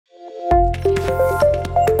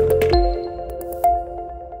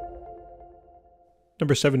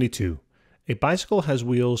Number 72. A bicycle has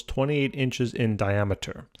wheels 28 inches in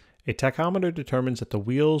diameter. A tachometer determines that the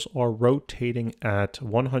wheels are rotating at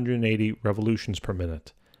 180 revolutions per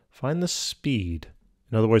minute. Find the speed,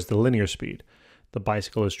 in other words, the linear speed, the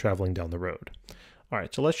bicycle is traveling down the road. All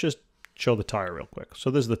right, so let's just show the tire real quick. So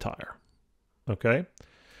this is the tire, okay?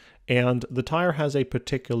 And the tire has a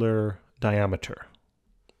particular diameter.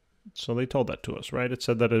 So they told that to us, right? It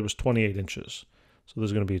said that it was 28 inches. So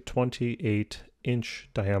there's going to be a 28-inch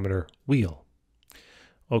diameter wheel.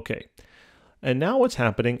 Okay. And now what's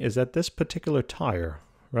happening is that this particular tire,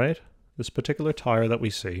 right? This particular tire that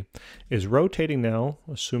we see is rotating now.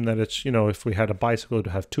 Assume that it's, if we had a bicycle, it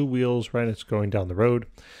would have two wheels, right? It's going down the road.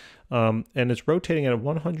 And it's rotating at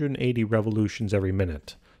 180 revolutions every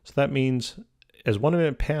minute. So that means as 1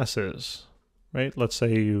 minute passes, right? Let's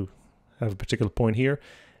say you have a particular point here.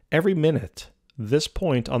 Every minute, this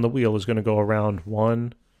point on the wheel is going to go around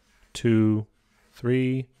 1, 2,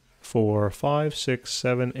 3, 4, 5, 6,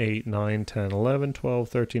 7, 8, 9, 10, 11, 12,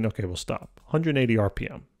 13. Okay, we'll stop. 180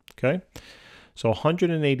 RPM. Okay? So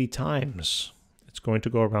 180 times it's going to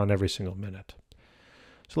go around every single minute.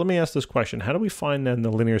 So let me ask this question. How do we find then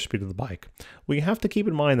the linear speed of the bike? Well, you have to keep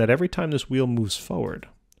in mind that every time this wheel moves forward,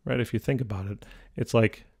 right? If you think about it, it's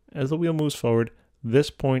like as the wheel moves forward, this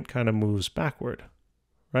point kind of moves backward,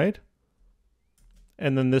 right?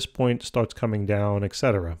 And then this point starts coming down,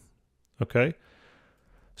 etc. Okay?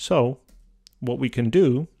 So what we can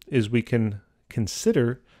do is we can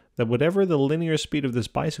consider that whatever the linear speed of this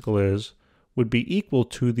bicycle is would be equal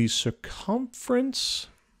to the circumference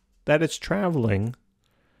that it's traveling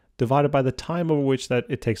divided by the time over which that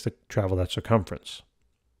it takes to travel that circumference.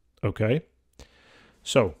 Okay?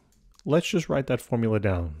 So let's just write that formula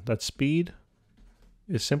down. That speed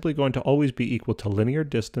is simply going to always be equal to linear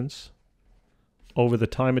distance over the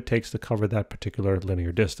time it takes to cover that particular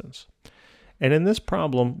linear distance. And in this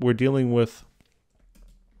problem, we're dealing with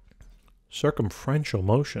circumferential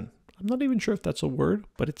motion. I'm not even sure if that's a word,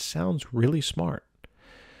 but it sounds really smart.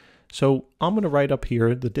 So I'm going to write up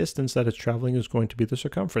here the distance that it's traveling is going to be the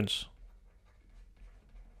circumference.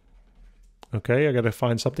 Okay, I got to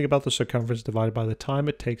find something about the circumference divided by the time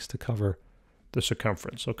it takes to cover the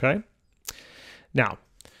circumference, okay? Now,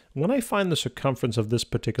 when I find the circumference of this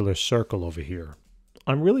particular circle over here,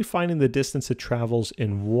 I'm really finding the distance it travels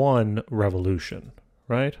in one revolution,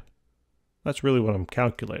 right? That's really what I'm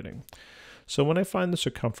calculating. So when I find the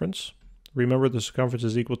circumference, remember the circumference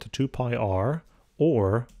is equal to 2 pi r,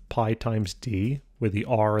 or pi times d, where the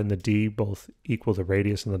r and the d both equal the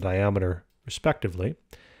radius and the diameter respectively.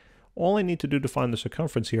 All I need to do to find the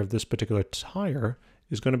circumference here of this particular tire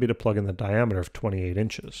is going to be to plug in the diameter of 28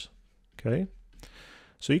 inches, okay?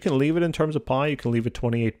 So you can leave it in terms of pi, you can leave it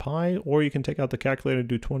 28 pi, or you can take out the calculator and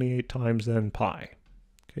do 28 times then pi.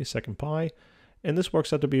 Okay, second pi. And this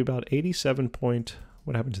works out to be about 87 point,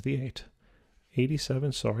 what happened to the 8?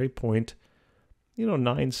 87, sorry, point,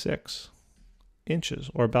 96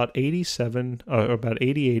 inches, or about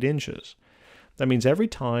 88 inches. That means every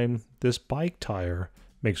time this bike tire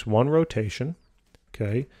makes one rotation,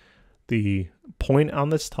 okay, the point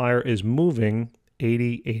on this tire is moving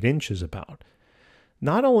 88 inches about.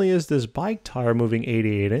 Not only is this bike tire moving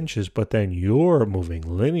 88 inches, but then you're moving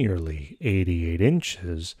linearly 88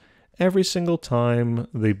 inches every single time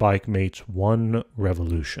the bike makes one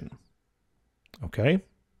revolution. Okay?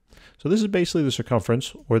 So this is basically the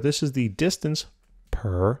circumference, or this is the distance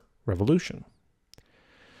per revolution.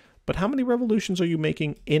 But how many revolutions are you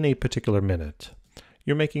making in a particular minute?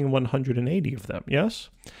 You're making 180 of them, yes?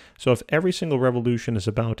 So if every single revolution is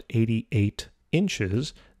about 88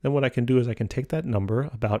 inches, then what I can do is I can take that number,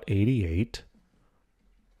 about 88,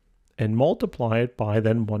 and multiply it by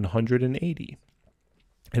then 180.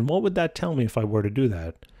 And what would that tell me if I were to do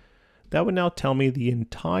that? That would now tell me the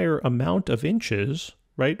entire amount of inches,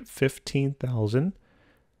 right?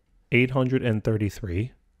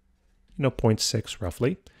 15,833, 0.6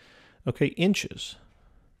 roughly. Okay, inches.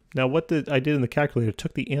 Now what I did in the calculator,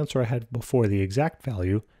 took the answer I had before, the exact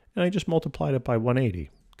value, and I just multiplied it by 180,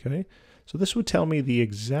 okay? So this would tell me the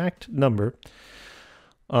exact number.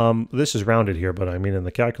 This is rounded here, but I mean in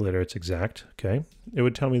the calculator it's exact, okay? It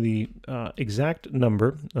would tell me the exact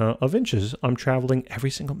number of inches I'm traveling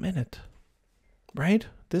every single minute, right?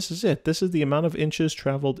 This is it. This is the amount of inches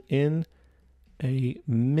traveled in a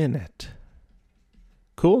minute.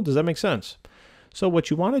 Cool? Does that make sense? So what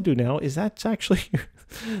you want to do now is that's actually,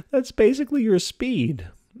 that's basically your speed,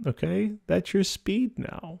 okay? That's your speed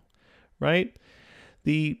now, right?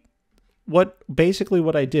 Basically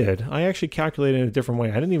what I did, I actually calculated in a different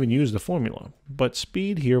way. I didn't even use the formula, but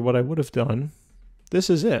speed here, what I would have done, this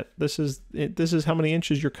is it. This is how many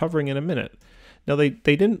inches you're covering in a minute. Now they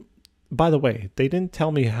didn't, by the way, they didn't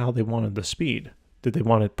tell me how they wanted the speed. Did they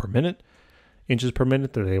want it per minute, inches per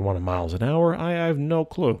minute? Did they want it miles an hour? I have no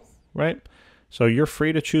clue, right? So you're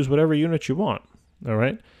free to choose whatever unit you want, all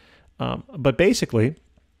right? But basically,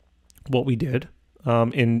 what we did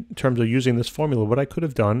in terms of using this formula, what I could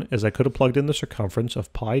have done is I could have plugged in the circumference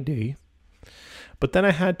of pi d, but then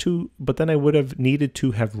I would have needed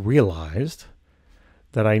to have realized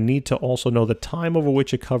that I need to also know the time over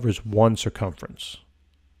which it covers one circumference,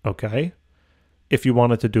 okay? If you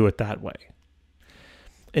wanted to do it that way.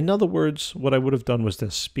 In other words, what I would have done was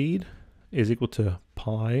this: speed is equal to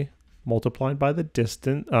pi multiplied by the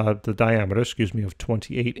diameter, of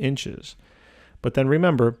 28 inches. But then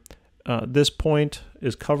remember, this point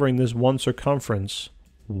is covering this one circumference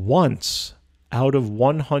once out of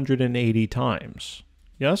 180 times.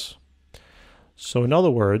 Yes? So in other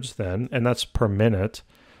words then, and that's per minute,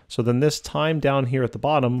 so then this time down here at the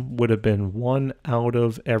bottom would have been 1 out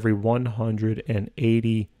of every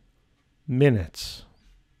 180 minutes.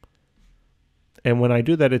 And when I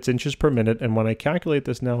do that, it's inches per minute. And when I calculate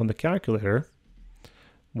this now in the calculator,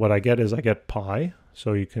 what I get is I get pi.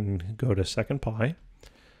 So you can go to second pi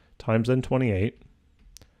times then 28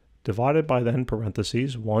 divided by then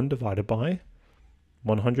parentheses 1 divided by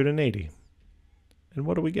 180. And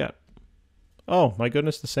what do we get? Oh, my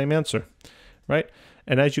goodness, the same answer, right?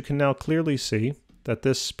 And as you can now clearly see that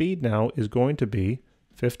this speed now is going to be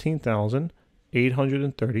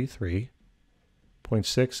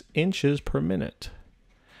 15,833.6 inches per minute.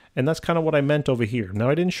 And that's kind of what I meant over here. Now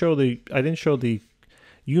I didn't show the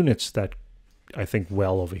units that I think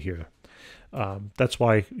well over here. That's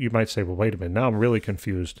why you might say, well, wait a minute, now I'm really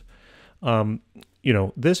confused. You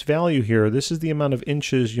know, this value here, this is the amount of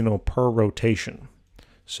inches, you know, per rotation.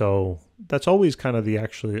 So that's always kind of the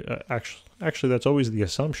actually that's always the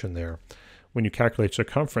assumption there when you calculate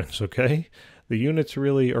circumference, okay? The units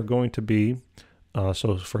really are going to be,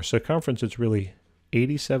 so for circumference, it's really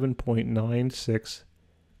 87.96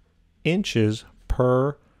 inches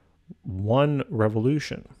per one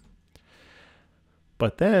revolution.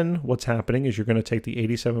 But then what's happening is you're going to take the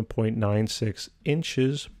 87.96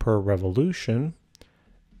 inches per revolution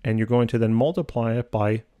and you're going to then multiply it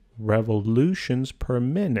by revolutions per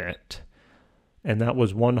minute. And that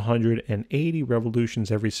was 180 revolutions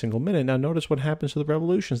every single minute. Now notice what happens to the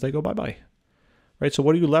revolutions. They go bye-bye. Right? So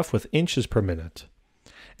what are you left with? Inches per minute.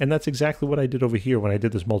 And that's exactly what I did over here when I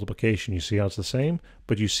did this multiplication. You see how it's the same?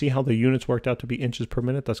 But you see how the units worked out to be inches per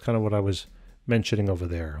minute? That's kind of what I was mentioning over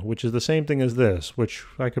there, which is the same thing as this, which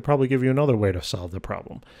I could probably give you another way to solve the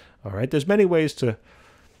problem. All right, there's many ways to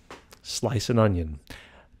slice an onion.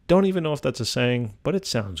 Don't even know if that's a saying, but it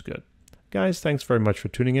sounds good. Guys, thanks very much for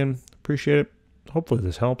tuning in. Appreciate it. Hopefully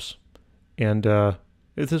this helps. And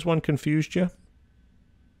if this one confused you,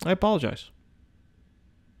 I apologize.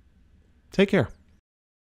 Take care.